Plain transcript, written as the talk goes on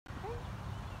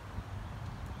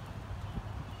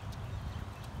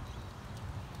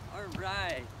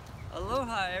Alright,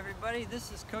 aloha everybody,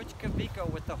 this is Coach Kaviko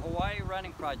with the Hawaii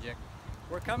Running Project.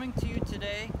 We're coming to you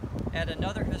today at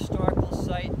another historical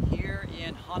site here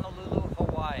in Honolulu,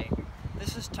 Hawaii.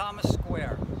 This is Thomas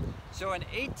Square. So in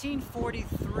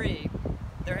 1843,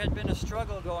 there had been a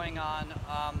struggle going on.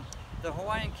 The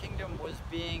Hawaiian Kingdom was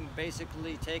being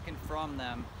basically taken from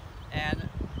them, and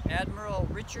Admiral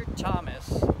Richard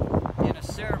Thomas, in a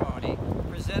ceremony,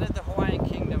 presented the Hawaiian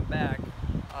Kingdom back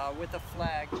with a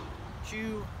flag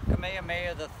to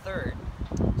Kamehameha III.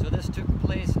 So this took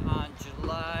place on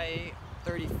July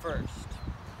 31st.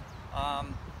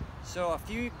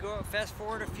 Fast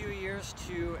forward a few years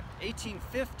to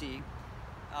 1850,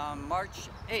 March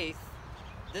 8th,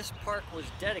 this park was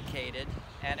dedicated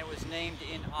and it was named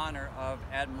in honor of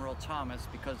Admiral Thomas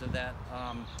because of that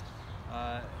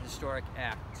historic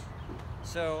act.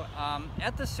 So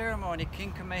at the ceremony,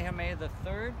 King Kamehameha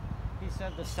III, he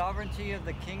said, "The sovereignty of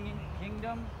the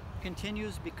kingdom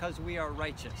continues because we are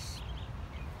righteous."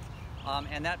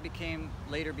 And that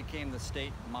later became the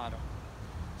state motto.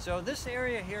 So this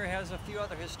area here has a few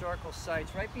other historical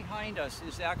sites. Right behind us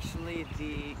is actually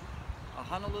the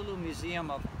Honolulu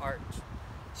Museum of Art.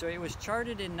 So it was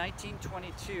chartered in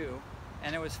 1922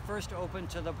 and it was first opened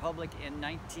to the public in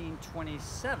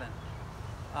 1927.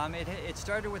 It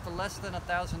started with less than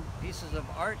 1,000 pieces of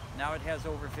art. Now it has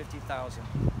over 50,000.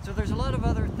 So there's a lot of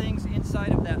other things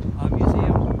inside of that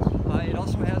museum. It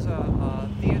also has a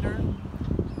theater,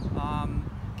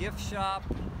 gift shop,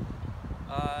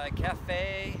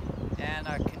 cafe, and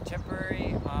a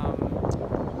contemporary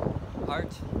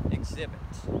art exhibit.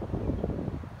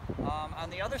 On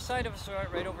the other side of us,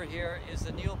 right over here, is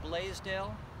the Neil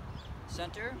Blaisdell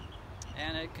Center,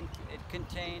 and it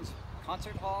contains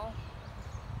concert hall,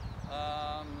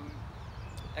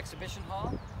 exhibition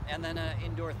hall, and then an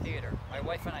indoor theater. My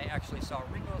wife and I actually saw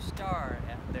Ringo Starr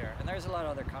there, and there's a lot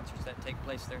of other concerts that take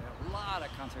place there. A lot of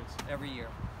concerts every year.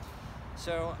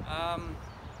 So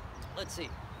let's see.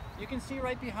 You can see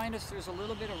right behind us there's a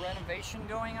little bit of renovation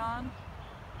going on.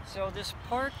 So this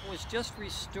park was just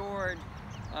restored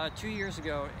 2 years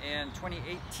ago in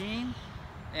 2018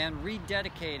 and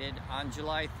rededicated on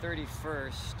July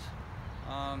 31st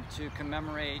to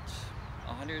commemorate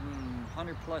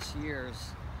 100 plus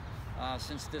years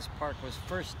since this park was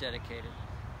first dedicated.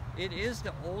 It is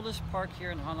the oldest park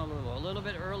here in Honolulu. A little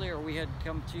bit earlier we had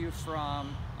come to you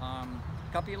from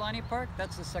Kapiolani Park.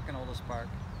 That's the second oldest park,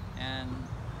 and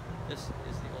this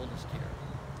is the oldest here.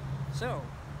 So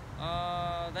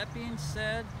that being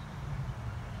said,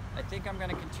 I think I'm going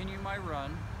to continue my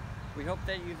run. We hope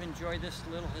that you've enjoyed this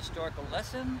little historical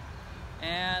lesson.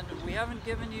 And we haven't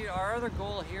given you, our other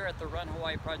goal here at the Run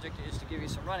Hawaii Project is to give you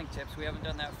some running tips. We haven't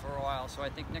done that for a while, so I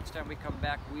think next time we come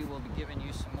back we will be giving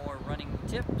you some more running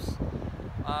tips.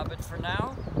 But for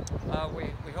now,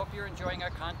 we hope you're enjoying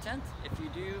our content. If you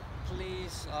do,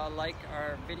 please like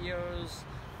our videos.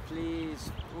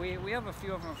 Please, we have a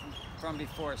few of them from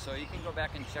before, so you can go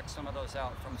back and check some of those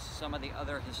out from some of the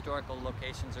other historical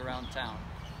locations around town.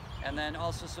 And then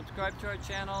also subscribe to our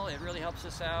channel, it really helps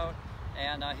us out.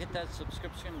 And hit that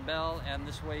subscription bell, and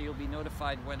this way you'll be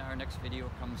notified when our next video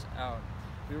comes out.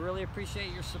 We really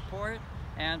appreciate your support,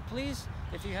 and please,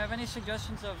 if you have any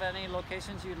suggestions of any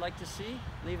locations you'd like to see,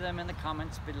 leave them in the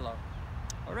comments below.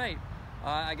 Alright,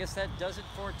 I guess that does it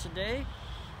for today.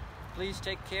 Please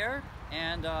take care,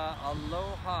 and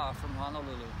aloha from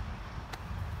Honolulu.